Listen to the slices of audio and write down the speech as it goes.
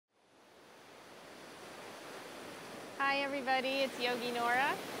Hi everybody, it's Yogi Nora.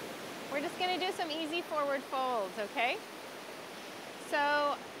 We're just going to do some easy forward folds, okay?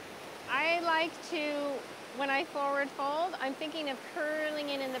 So I like to, when I forward fold, I'm thinking of curling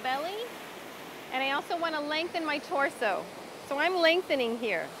in the belly, and I also want to lengthen my torso. So I'm lengthening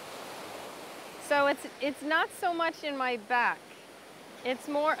here. So it's not so much in my back. It's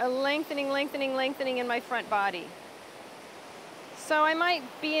more a lengthening in my front body. So I might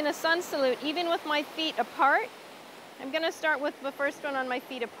be in a sun salute even with my feet apart. I'm going to start with the first one on my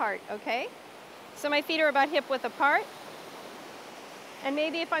feet apart, okay? So my feet are about hip width apart. And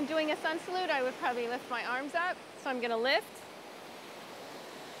maybe if I'm doing a sun salute, I would probably lift my arms up. So I'm going to lift.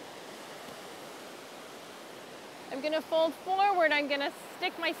 I'm going to fold forward. I'm going to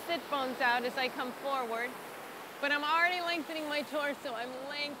stick my sit bones out as I come forward. But I'm already lengthening my torso. I'm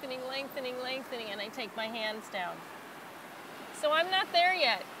lengthening, and I take my hands down. So I'm not there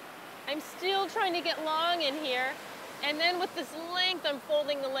yet. I'm still trying to get long in here. And then with this length, I'm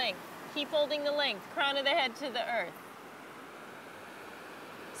folding the length. Keep folding the length, crown of the head to the earth.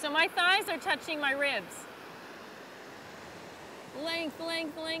 So my thighs are touching my ribs. Length.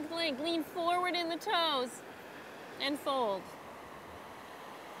 Lean forward in the toes and fold.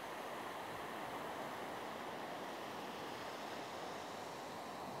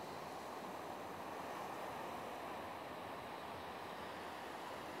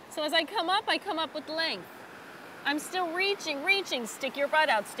 So as I come up with length. I'm still reaching. Stick your butt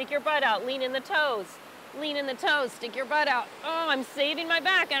out, lean in the toes, stick your butt out. Oh, I'm saving my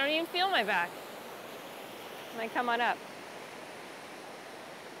back. I don't even feel my back. And I come on up.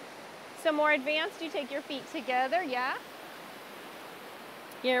 So more advanced, you take your feet together, yeah?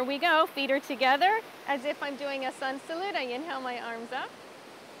 Here we go, feet are together. As if I'm doing a sun salute, I inhale my arms up.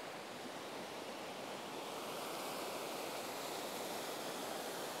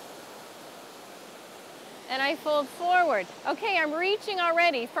 And I fold forward. Okay, I'm reaching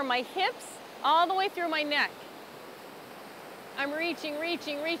already from my hips all the way through my neck. I'm reaching,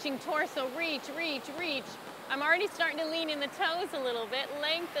 torso, reach. I'm already starting to lean in the toes a little bit.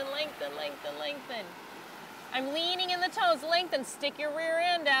 Lengthen. I'm leaning in the toes, lengthen, stick your rear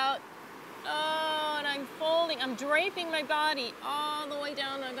end out. Oh, and I'm folding, I'm draping my body all the way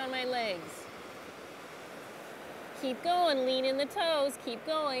down on my legs. Keep going, lean in the toes, keep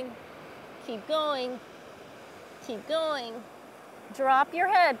going. Drop your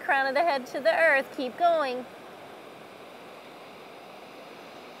head, crown of the head to the earth, keep going.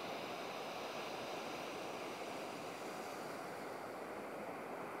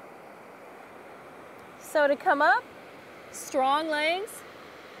 So to come up, strong legs.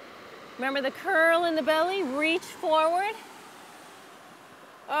 Remember the curl in the belly, reach forward.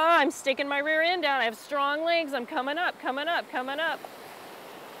 Oh, I'm sticking my rear end down. I have strong legs, I'm coming up.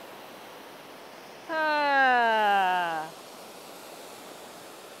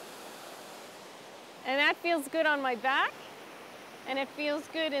 And that feels good on my back, and it feels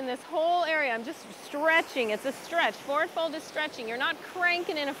good in this whole area. I'm just stretching. It's a stretch. Forward fold is stretching. You're not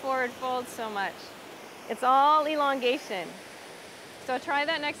cranking in a forward fold so much. It's all elongation. So try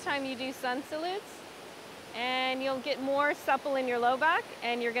that next time you do sun salutes, and you'll get more supple in your low back,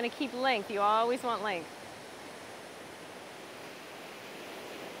 and you're going to keep length. You always want length.